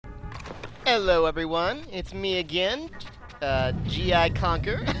Hello everyone, it's me again, GI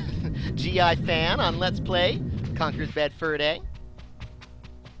Conker, GI fan on Let's Play Conker's Bad Fur Day.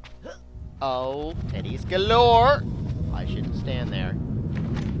 Oh, Tediz galore! I shouldn't stand there.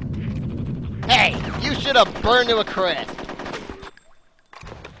 Hey, you should have burned to a crisp!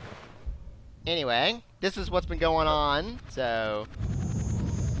 Anyway, this is what's been going on, so...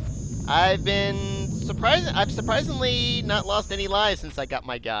 I've surprisingly not lost any lives since I got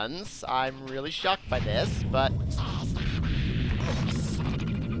my guns. I'm really shocked by this, but...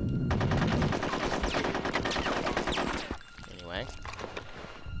 Anyway.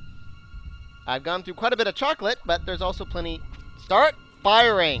 I've gone through quite a bit of chocolate, but there's also plenty... Start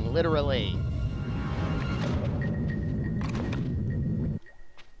firing, literally.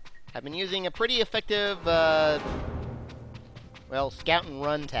 I've been using a pretty effective, well, scout and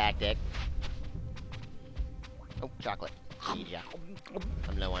run tactic. Oh, chocolate. Yeah.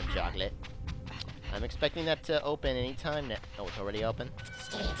 I'm low on chocolate. I'm expecting that to open anytime now. Oh, it's already open?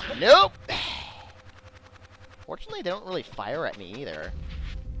 Nope! Fortunately, they don't really fire at me either.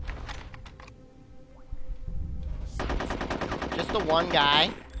 Just the one guy?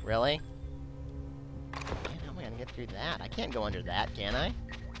 Really? Man, how am I gonna get through that? I can't go under that, can I?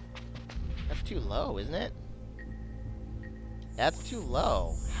 That's too low, isn't it? That's too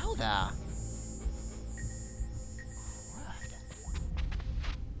low. How the...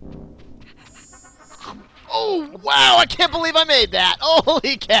 Oh, wow! I can't believe I made that!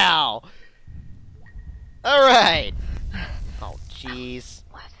 Holy cow! Alright. Oh, jeez.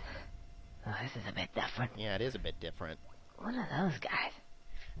 What? Oh, this is a bit different. Yeah, it is a bit different. What are those guys?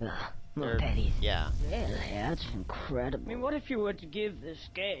 Ugh, They're- Tediz. Yeah. Really? That's incredible. I mean, what if you were to give this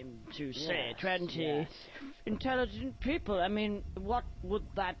game to, say, 20 intelligent people? I mean, what would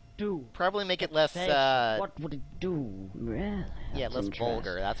that do? Probably make it less, Say, what would it do? Really? yeah, That's less interesting.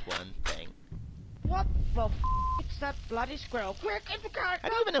 vulgar, that's one thing. What the f***? It's that bloody squirrel. Quick, in the car! I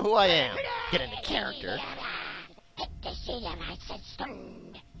don't even know who I am. Get into character.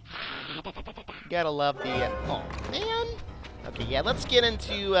 Gotta love the, oh, man. Okay, yeah, let's get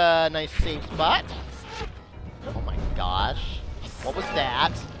into a nice safe spot. Oh my gosh. What was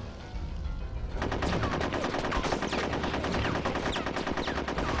that?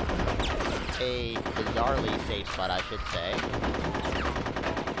 A bizarrely safe spot, I should say.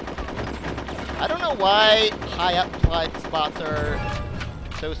 I don't know why high up spots are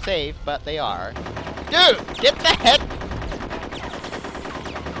so safe, but they are. Dude, get the heck...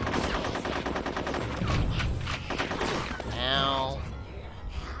 Ow.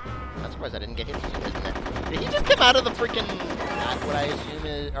 I'm surprised I didn't get hit sooner than that. Did he just come out of the freaking... Not what I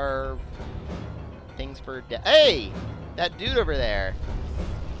assume are things for... Hey! That dude over there.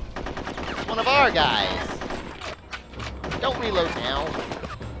 It's one of our guys. Don't reload now.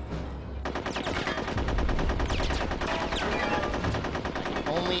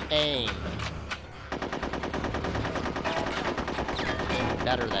 Only aim. Aim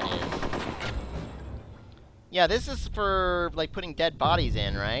better, that is. Yeah, this is for, like, putting dead bodies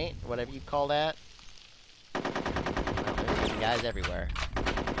in, right? Whatever you call that. Well, there's guys everywhere.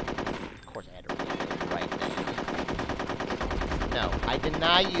 Of course I had to read the right thing. No, I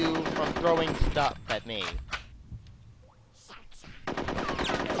deny you from throwing stuff at me. I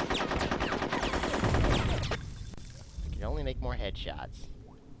can only make more headshots.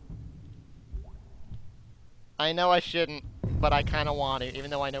 I know I shouldn't, but I kind of want to,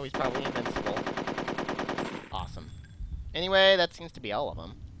 even though I know he's probably invincible. Awesome. Anyway, that seems to be all of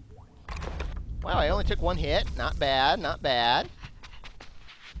them. Wow, I only took one hit. Not bad, not bad.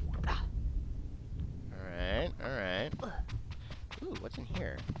 Alright, alright. Ooh, what's in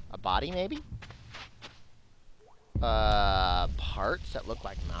here? A body, maybe? Parts that look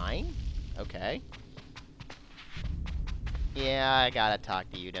like mine? Okay. Yeah, I gotta talk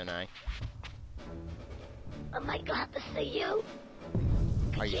to you, don't I? Oh my god, to see you!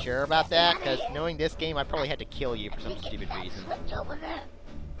 Are you sure about that? Because knowing this game, I probably had to kill you for some stupid reason. Switch over there.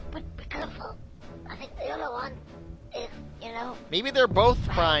 But be careful. I think the other one is, you know... Maybe they're both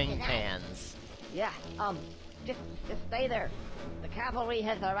frying pans. Yeah, just stay there. The cavalry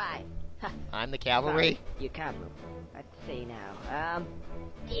has arrived. I'm the cavalry? You cavalry. Let's see now.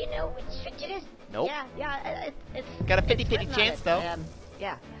 Do you know which switch it is? Nope. Yeah, it's... Got a 50-50 written on chance, it. though.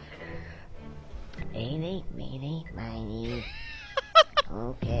 Yeah. Eeny, meeny, miny.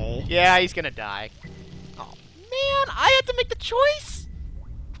 Okay. Yeah, he's gonna die. Oh, man, I had to make the choice?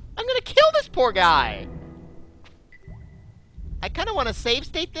 I'm gonna kill this poor guy. I kind of want to save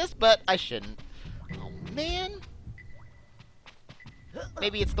state this, but I shouldn't. Oh, man.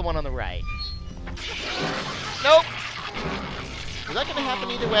 Maybe it's the one on the right. Nope. Is that gonna happen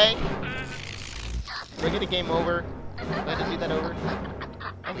either way? Do I get a game over? Do I have to do that over?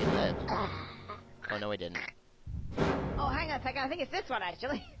 Oh, we lived. Oh, no, we didn't. Oh, hang on a second. I think it's this one,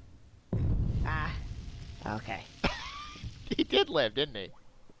 actually. Okay. He did live, didn't he?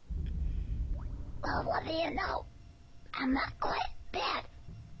 Well, what do you know? I'm not quite dead.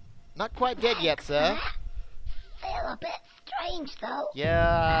 Not quite dead yet, sir. Feel a bit strange, though.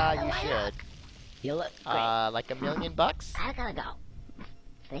 Yeah, you should. You look great. Like $1 million? I gotta go.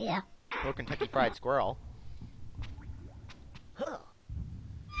 See ya. Or Kentucky Fried Squirrel.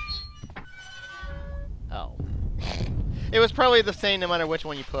 Oh. It was probably the same no matter which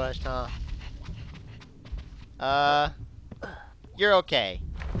one you pushed, huh? You're okay.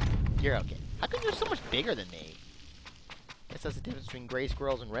 You're okay. How come you're so much bigger than me? Guess that's the difference between gray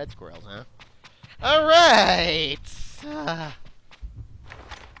squirrels and red squirrels, huh? Alright! I'm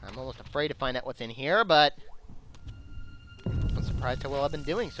almost afraid to find out what's in here, but I'm surprised how well I've been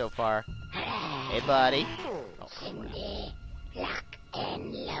doing so far. Hey, buddy. Oh, Cindy, lock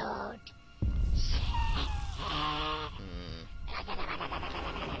and load.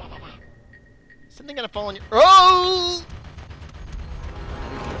 Something gonna fall on your— Oh!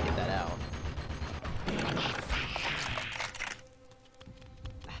 Get that out.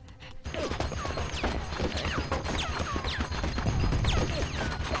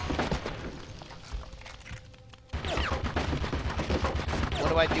 What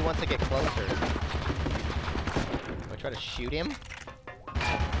do I do once I get closer? Do I try to shoot him?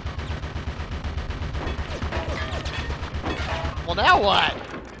 Well, now what?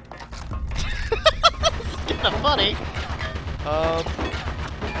 This is kinda funny.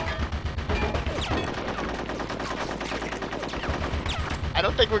 I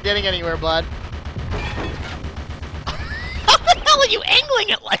don't think we're getting anywhere, bud. How the hell are you angling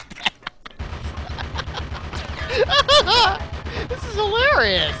it like that? This is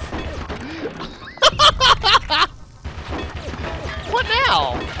hilarious. What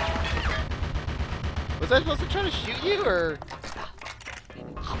now? Was I supposed to try to shoot you, or?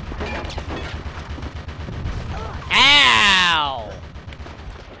 Ow!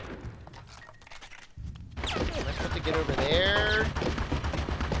 Am I supposed to get over there?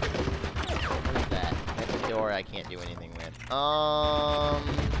 What is that? That's a door I can't do anything with. A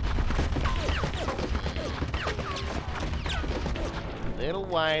little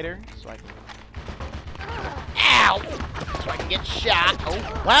wider, so I can... Ow! So I can get shot. Oh,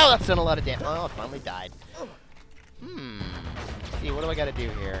 wow, that's done a lot of damage. Oh, it finally died. Let's see, what do I gotta do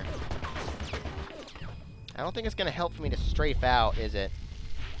here? I don't think it's gonna help for me to strafe out, is it?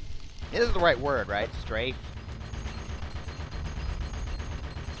 It is the right word, right? Strafe.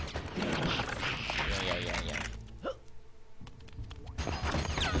 Yeah.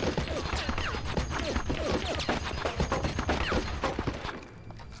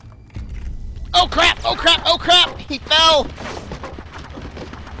 Oh crap! Oh crap! Oh crap! He fell!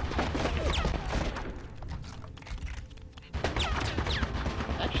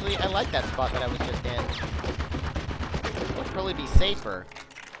 Actually, I like that spot that I was just in. It'll probably be safer.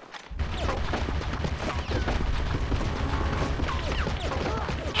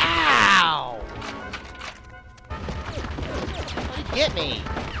 Ow! How did you get me?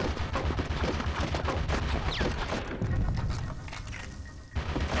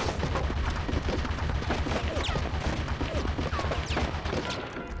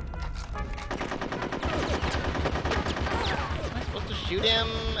 Shoot him?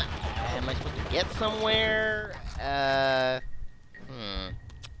 Am I supposed to get somewhere?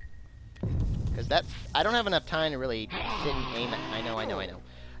 Because that's... I don't have enough time to really sit and aim at... I know.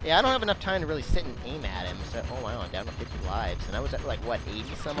 Yeah, I don't have enough time to really sit and aim at him, so... Oh, wow, I'm down to 50 lives. And I was at, like, what,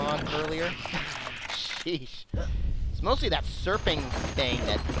 80-some-odd earlier? Sheesh. It's mostly that surfing thing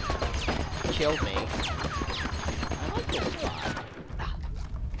that killed me. I like this spot.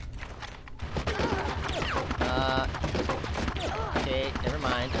 Okay, never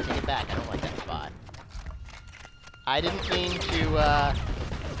mind. I take it back. I don't like that spot. I didn't mean to,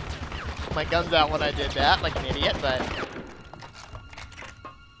 put my guns out when I did that, like an idiot, but...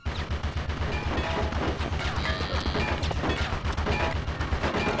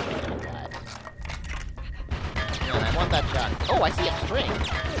 Man, I want that shot. Oh, I see a string!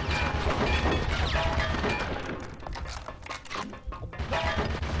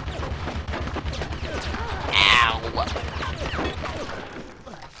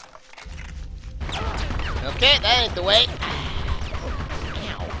 Okay, that ain't the way.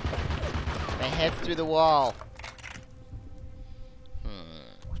 Ow. My head's through the wall.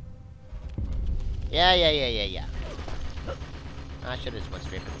 Yeah. I should have just went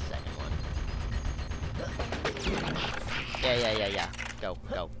straight for the second one. Yeah. Go.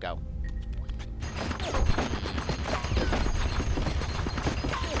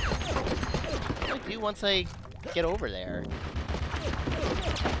 What do I do once I get over there?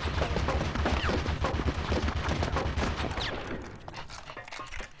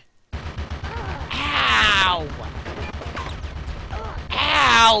 Ow!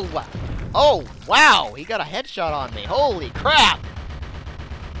 Ow! Oh, wow! He got a headshot on me. Holy crap!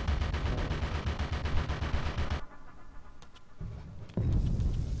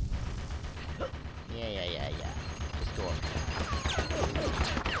 Yeah. Just go up.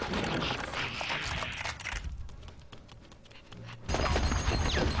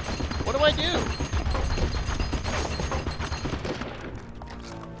 What do I do?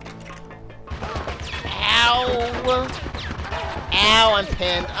 Ow! Ow, I'm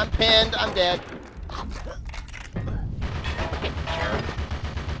pinned. I'm dead. Okay, sure.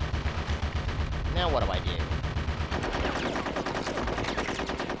 Now what do I do?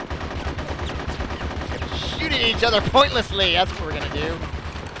 Shoot at each other pointlessly. That's what we're gonna do.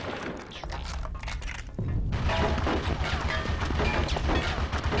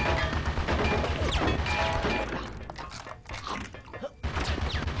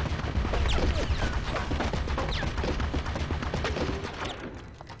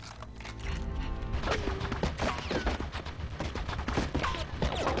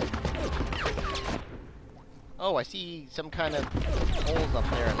 Oh, I see some kind of holes up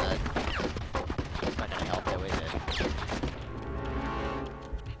there in the... That's not gonna help though, is it?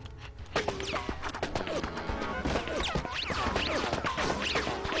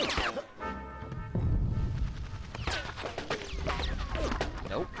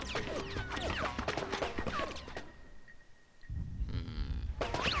 Nope.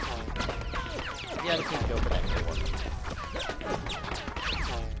 Yeah, I just need to go for that door.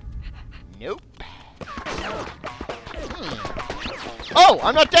 Nope. Oh,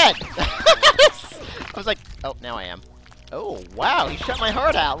 I'm not dead! I was like, oh, now I am. Oh, wow, he shut my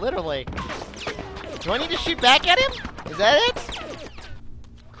heart out, literally. Do I need to shoot back at him? Is that it?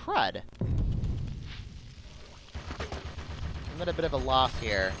 Crud. I'm at a bit of a loss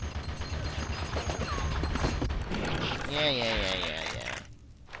here. Yeah.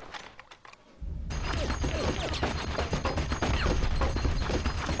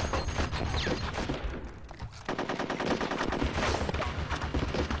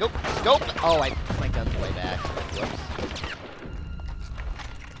 Go! Oh, my gun's way back. Whoops.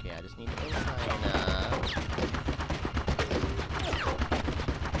 Okay, I just need to kind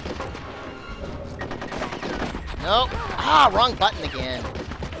Nope. Ah, wrong button again.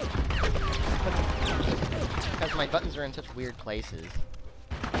 Because my buttons are in such weird places.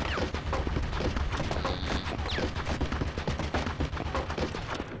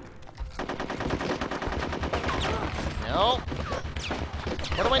 No.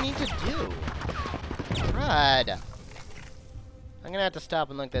 What do I need to do? Crud. I'm gonna have to stop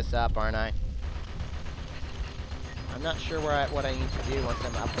and look this up, aren't I? I'm not sure what I need to do once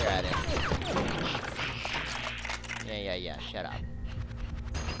I'm up there at it. Yeah, shut up.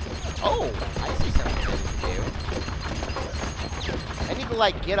 Oh, I see something I need to do. I need to,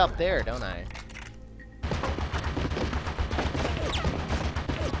 like, get up there, don't I?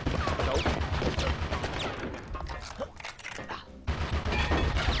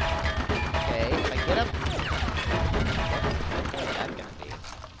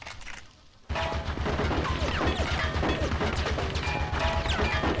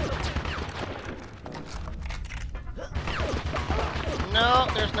 No,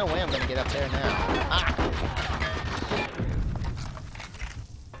 there's no way I'm gonna get up there now. Ah.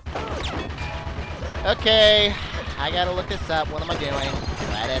 Okay, I gotta look this up. What am I doing?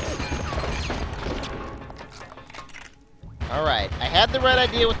 Reddit. Alright, I had the right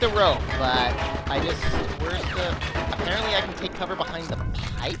idea with the rope, but I just... Where's the... Apparently I can take cover behind the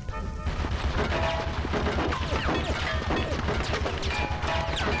pipe?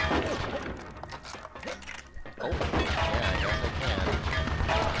 Oh, yeah, I guess I can.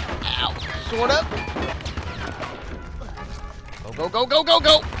 Ow! Sort of.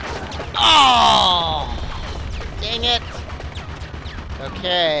 Go! Oh! Dang it!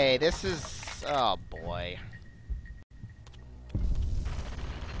 Okay, this is... Oh, boy.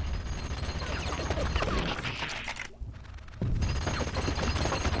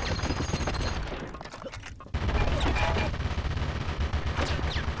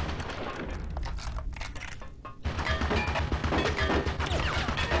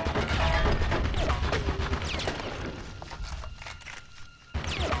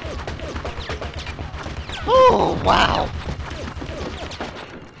 Oh, wow!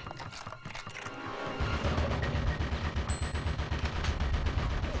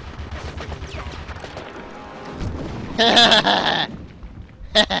 That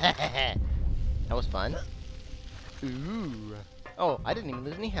was fun. Ooh. Oh, I didn't even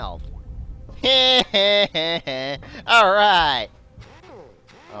lose any health. Alright.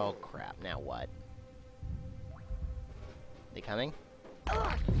 Oh, crap. Now what? They coming?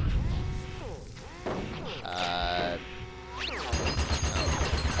 Of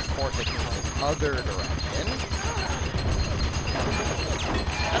course they can go the other direction.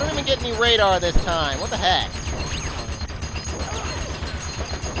 I don't even get any radar this time. What the heck?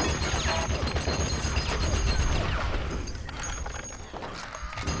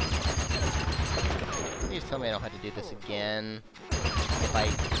 Please tell me I don't have to do this again if I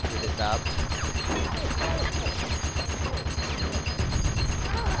screw this up.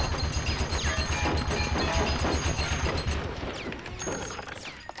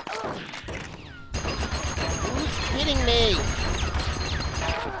 Who's hitting me?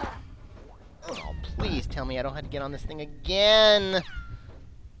 Oh, please tell me I don't have to get on this thing again.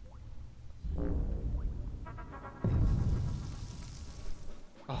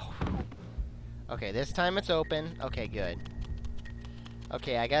 Oh. Okay, this time it's open. Okay, good.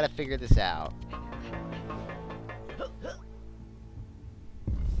 Okay, I gotta figure this out. Of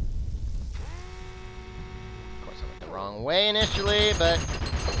course, I went the wrong way initially, but...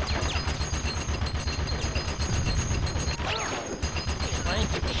 I'm trying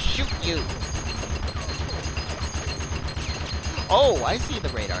to shoot you! Oh, I see the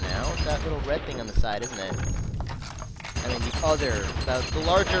radar now. It's that little red thing on the side, isn't it? I mean, the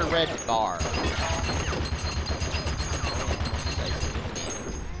larger red bar.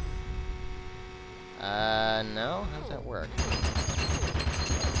 No? How does that work?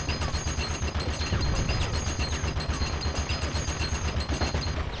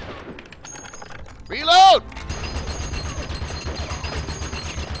 Reload!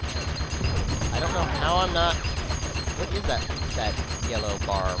 I don't know how I'm not... What is that yellow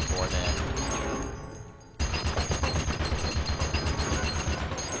bar for then?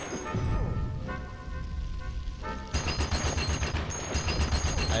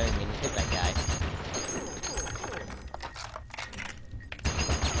 I didn't mean to hit that guy.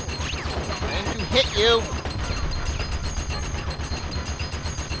 Trying to hit you!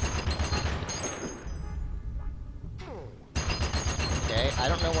 Okay, I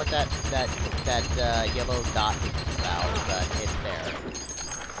don't know what that yellow dot is about, but it's there.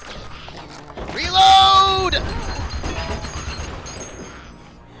 Reload!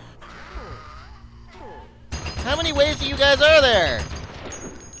 How many waves of you guys are there?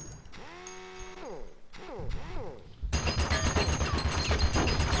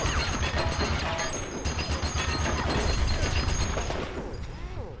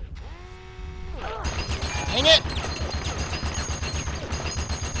 Dang it!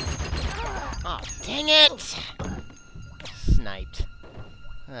 Oh, dang it! Sniped.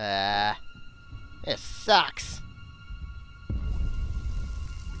 This sucks.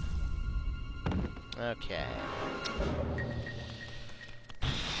 Okay.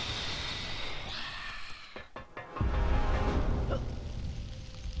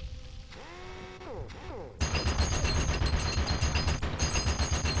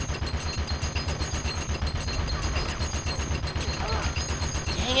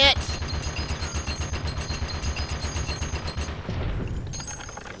 Dang it!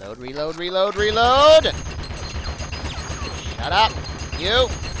 Reload, reload, reload! Shut up! You!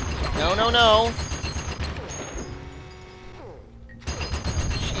 No, no, no!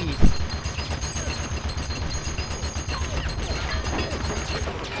 Jeez.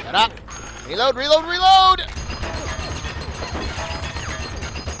 Shut up! Reload, reload, reload!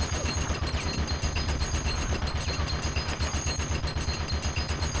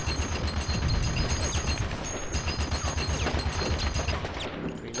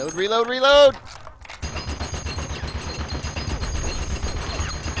 Reload, reload, reload!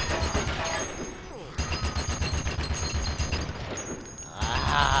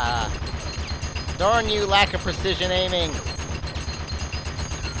 Ah! Darn you, lack of precision aiming!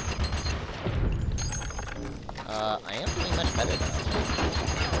 I am doing much better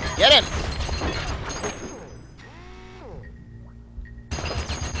though. Get him!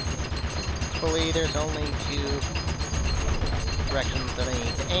 Hopefully there's only 2 directions that I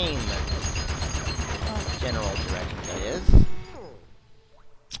need to aim. General direction, that is.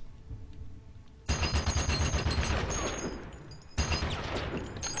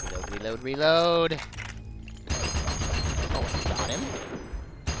 Reload, reload, reload. Oh, I got him.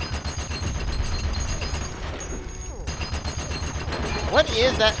 What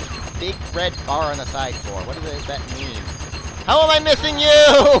is that big red bar on the side for? What does that mean? How am I missing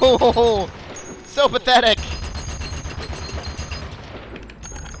you? So pathetic.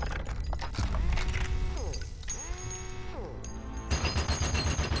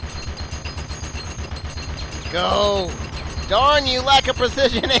 go. Darn you, lack of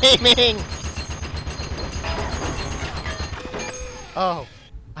precision aiming. Oh,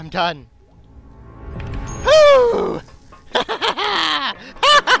 I'm done. Woo!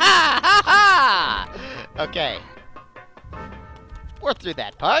 Okay. We're through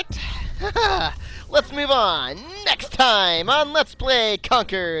that part. Let's move on. Next time on Let's Play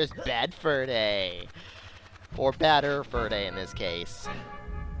Conker's Bad Fur Day. Or Badder Fur Day in this case.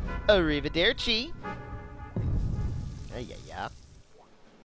 Arrivederci. Yeah.